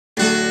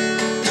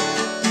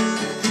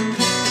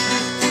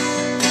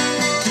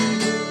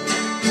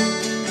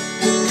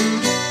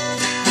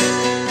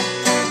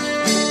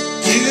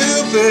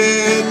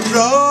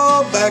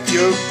draw back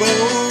your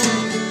bow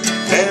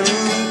and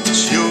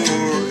let your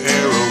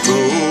arrow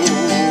go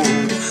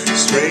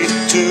straight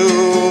to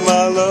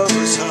my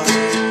lover's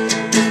heart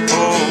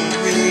for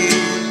me.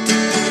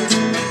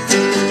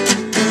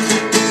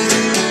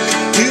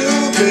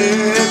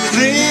 Cupid,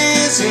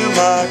 please hear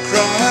my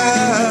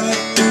cry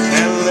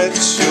and let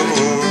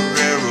your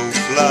arrow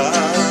fly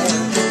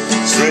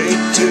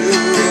straight to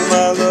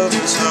my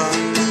lover's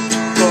heart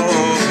for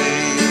me.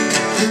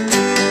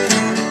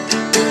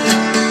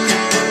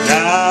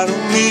 Now I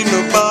don't mean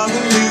to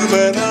bother you,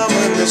 but I'm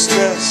in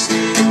distress.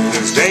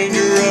 There's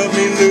danger of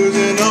me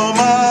losing all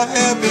my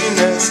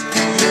happiness,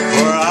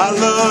 for I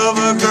love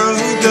a girl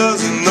who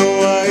doesn't know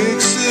I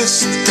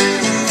exist,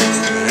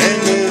 and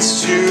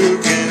this you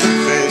can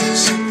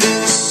fix.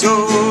 So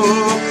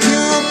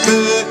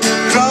Cupid,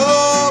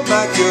 draw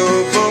back your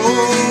bow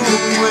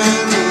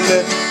and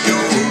let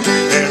your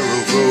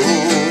arrow go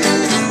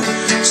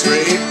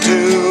straight to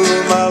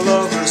my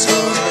lover's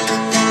heart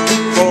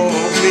for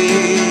me.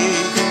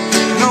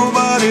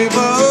 Nobody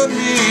but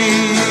me.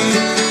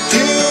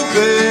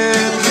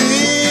 Cupid,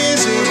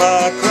 please hear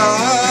my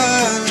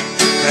cry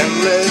and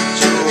let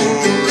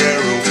your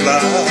arrow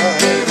fly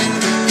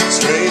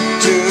straight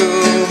to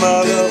my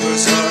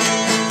lover's heart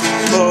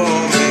for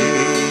me.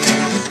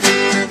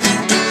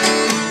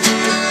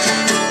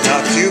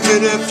 Now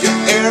Cupid, if your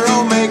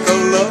arrow make a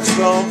love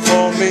song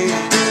for me,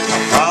 I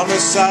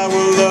promise I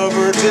will love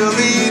her till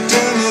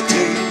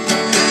eternity.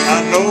 I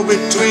know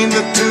between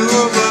the two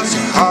of us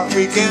a heart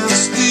we can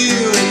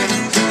steal.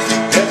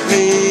 Help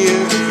me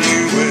if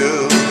you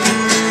will.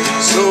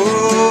 So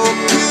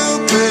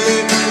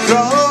Cupid,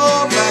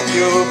 draw back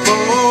your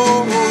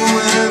bow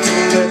and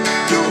let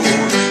your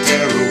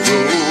arrow go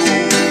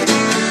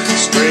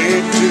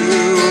straight to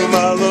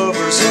my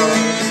lover's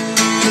heart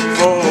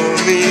for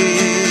me.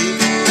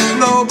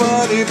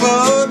 Nobody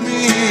but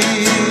me.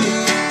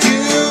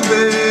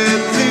 Cupid,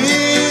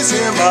 please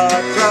hear my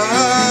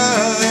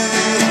cry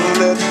and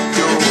let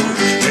your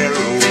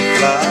arrow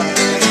fly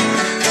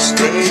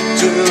straight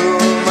to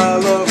my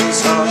lover's heart.